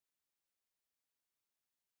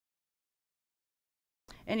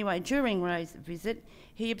Anyway, during Ray's visit,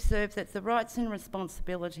 he observed that the rights and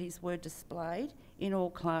responsibilities were displayed in all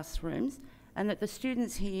classrooms and that the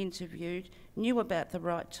students he interviewed knew about the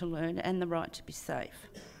right to learn and the right to be safe.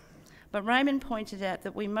 But Raymond pointed out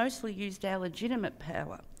that we mostly used our legitimate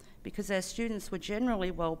power because our students were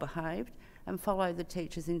generally well behaved and followed the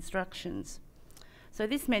teacher's instructions. So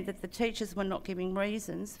this meant that the teachers were not giving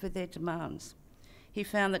reasons for their demands. He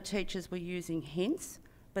found that teachers were using hints,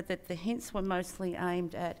 but that the hints were mostly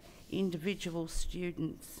aimed at individual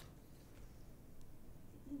students.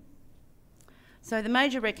 So the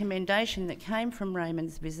major recommendation that came from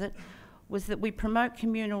Raymond's visit was that we promote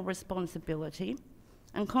communal responsibility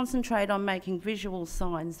and concentrate on making visual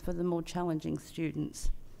signs for the more challenging students.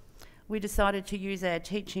 We decided to use our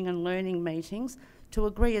teaching and learning meetings to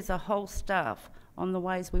agree as a whole staff on the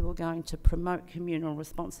ways we were going to promote communal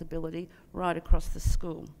responsibility right across the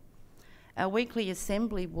school. Our weekly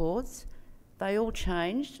assembly wards, they all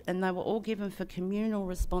changed and they were all given for communal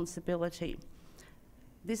responsibility.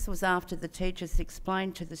 This was after the teachers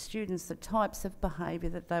explained to the students the types of behaviour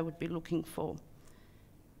that they would be looking for.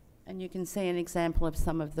 And you can see an example of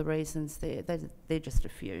some of the reasons there. They're just a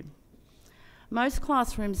few. Most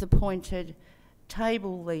classrooms appointed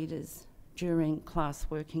table leaders during class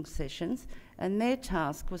working sessions, and their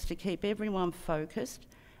task was to keep everyone focused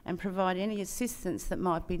and provide any assistance that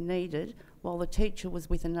might be needed while the teacher was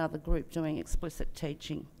with another group doing explicit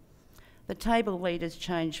teaching. The table leaders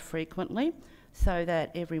change frequently so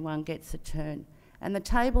that everyone gets a turn, and the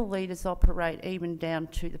table leaders operate even down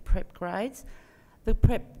to the prep grades. The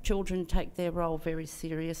prep children take their role very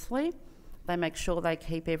seriously. They make sure they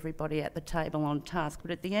keep everybody at the table on task.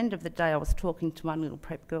 But at the end of the day, I was talking to one little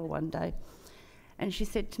prep girl one day, and she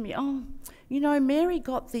said to me, "Oh, you know, Mary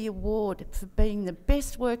got the award for being the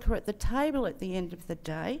best worker at the table at the end of the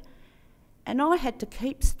day, and I had to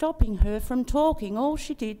keep stopping her from talking. All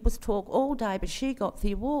she did was talk all day, but she got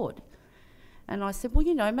the award." And I said, "Well,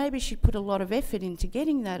 you know, maybe she put a lot of effort into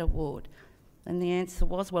getting that award." And the answer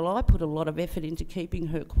was, "Well, I put a lot of effort into keeping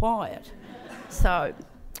her quiet." So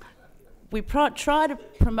we try to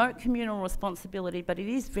promote communal responsibility, but it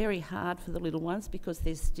is very hard for the little ones because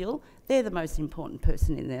they're the most important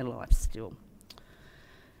person in their life still.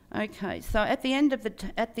 Okay, so at the end of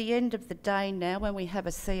the day now, when we have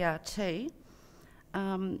a CRT,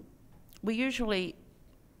 we usually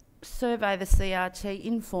survey the CRT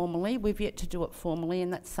informally. We've yet to do it formally,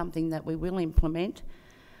 and that's something that we will implement.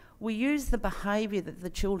 We use the behaviour that the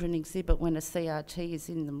children exhibit when a CRT is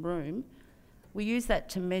in the room. We use that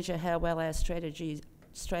to measure how well our strategies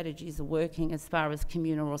are working as far as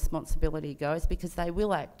communal responsibility goes, because they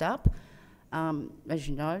will act up. As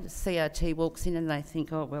you know, the CRT walks in and they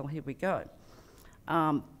think, "Oh, well, here we go."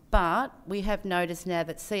 But we have noticed now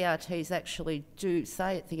that CRTs actually do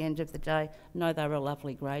say at the end of the day, "No, they were a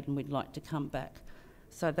lovely grade and we'd like to come back."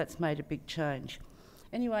 So that's made a big change.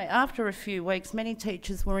 Anyway, after a few weeks, many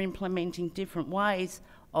teachers were implementing different ways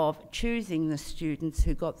of choosing the students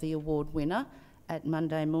who got the award winner at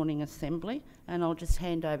Monday morning assembly, and I'll just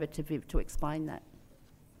hand over to Viv to explain that.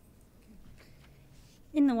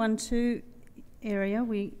 In the 1-2 area,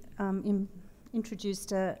 we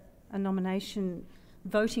introduced a nomination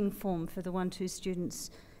voting form for the 1-2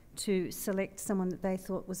 students to select someone that they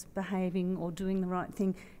thought was behaving or doing the right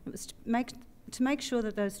thing. It was to make sure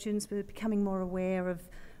that those students were becoming more aware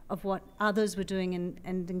of what others were doing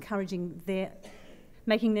and encouraging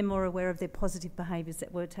making them more aware of their positive behaviours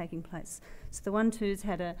that were taking place. So the 1-2s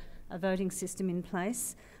had a voting system in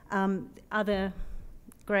place. Other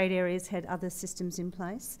grade areas had other systems in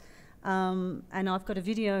place. And I've got a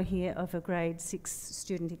video here of a grade 6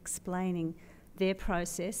 student explaining their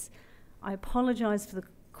process. I apologise for the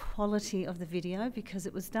quality of the video because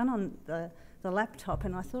it was done on the laptop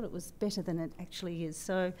and I thought it was better than it actually is.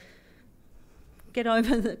 So get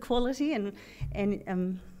over the quality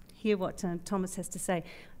and hear what Thomas has to say.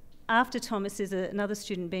 After Thomas is another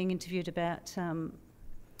student being interviewed about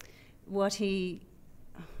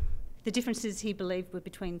the differences he believed were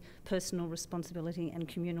between personal responsibility and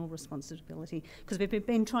communal responsibility, because we've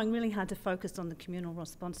been trying really hard to focus on the communal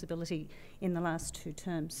responsibility in the last 2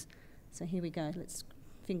 terms. So here we go,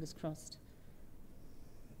 fingers crossed.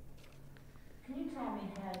 Can you tell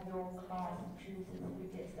me how your class chooses who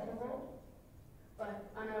gets that award? Like,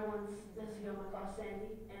 I know once there's a girl in my class,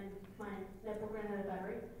 Sandy, and my netball ran out of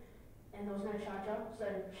battery, and there was no charger, so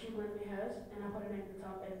she lent me hers, and I put her name at the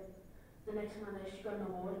top, and the next Monday she got an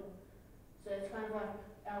award. So it's kind of like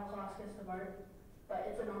our class gets to vote, but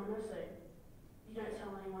it's anonymous, so you don't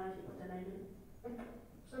tell anyone if you put their name in.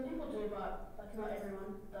 Some people do, but not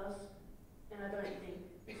everyone does, and I don't think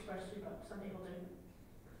expressly, but some people do.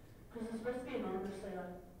 because it's supposed to be anonymously,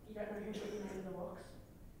 like, you don't know who put your name in the box.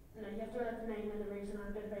 No, you have to write the name and the reason on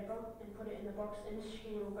a bit of paper and put it in the box, and this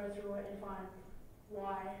machine will go through it and find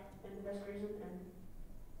why and the best reason, and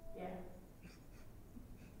yeah.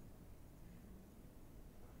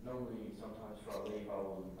 Normally, sometimes before I leave, I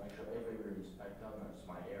will make sure every room is packed up, not just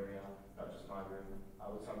my area, not just my room. I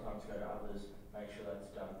would sometimes go to others, make sure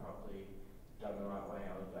that's done properly, done the right way.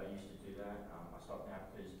 I used to do that. I stopped now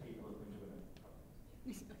because people have been doing it.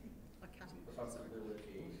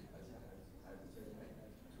 Responsibility, as it says,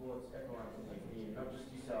 towards everyone in the community, not just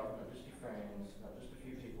yourself, not just your friends, not just a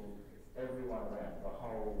few people, everyone around, the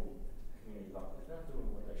whole community. Like, if they're not doing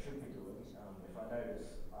what they should be doing, if I notice,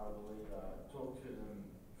 I will either talk to them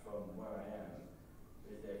from where I am,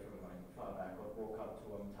 if they're from like far back, or walk up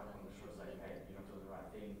to them, tap on the shoulder, say, hey, you're not doing the right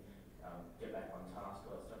thing, get back on task,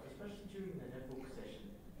 all that stuff, especially during the netbook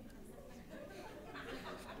session.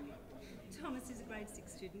 Thomas is a grade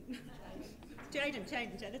 6 student. Jaden,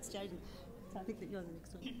 that's Jaden. So I think that you're the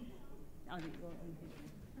next one. I think you're on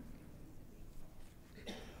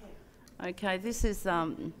here. Okay, this is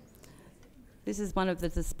one of the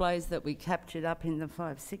displays that we captured up in the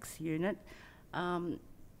 5-6 unit.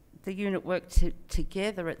 The unit worked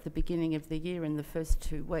together at the beginning of the year in the first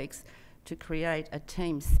 2 weeks to create a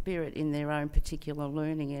team spirit in their own particular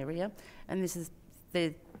learning area, and this is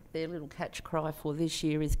their little catch cry for this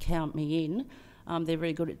year is "Count me in." They're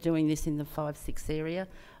very good at doing this in the 5-6 area.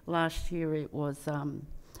 Last year it was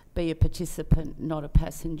 "Be a participant, not a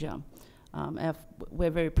passenger."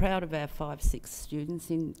 We're very proud of our 5-6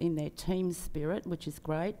 students in their team spirit, which is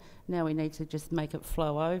great. Now we need to just make it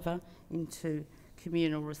flow over into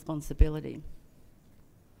communal responsibility.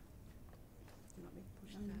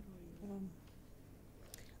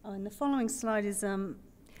 And the following slide is in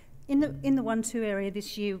the 1-2 area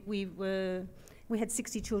this year we had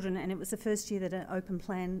 60 children, and it was the first year that an open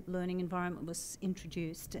plan learning environment was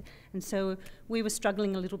introduced. And so we were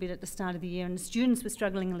struggling a little bit at the start of the year, and the students were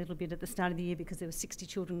struggling a little bit at the start of the year because there were 60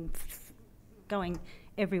 children going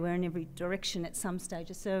everywhere in every direction at some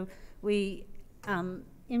stages. So we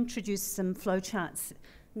introduced some flowcharts.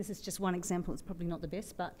 This is just one example, it's probably not the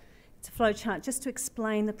best, but it's a flowchart just to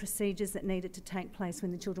explain the procedures that needed to take place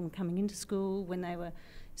when the children were coming into school, when they were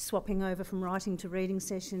swapping over from writing to reading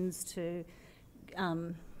sessions, to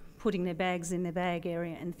putting their bags in their bag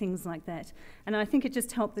area and things like that. And I think it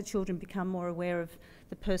just helped the children become more aware of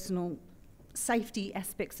the personal safety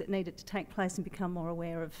aspects that needed to take place and become more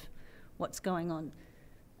aware of what's going on.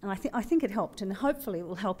 And I think it helped, and hopefully it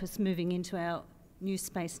will help us moving into our new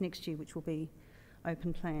space next year, which will be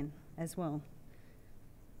open plan as well.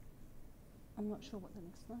 I'm not sure what the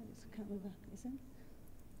next slide is. I can't remember. Is it?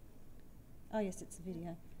 Oh yes, it's a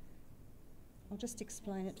video. I'll just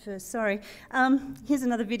explain it first, sorry. Here's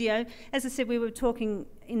another video. As I said, we were talking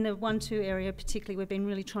in the 1-2 area particularly, we've been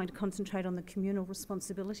really trying to concentrate on the communal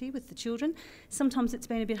responsibility with the children. Sometimes it's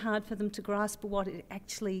been a bit hard for them to grasp what it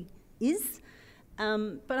actually is,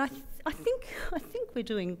 but I think we're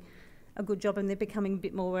doing a good job, and they're becoming a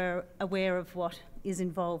bit more aware of what is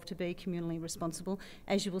involved to be communally responsible.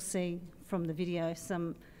 As you will see from the video,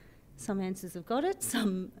 some answers have got it,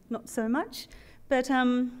 some not so much, but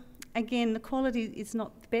again, the quality is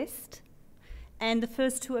not the best, and the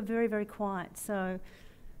first 2 are very, very quiet, so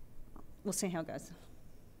we'll see how it goes.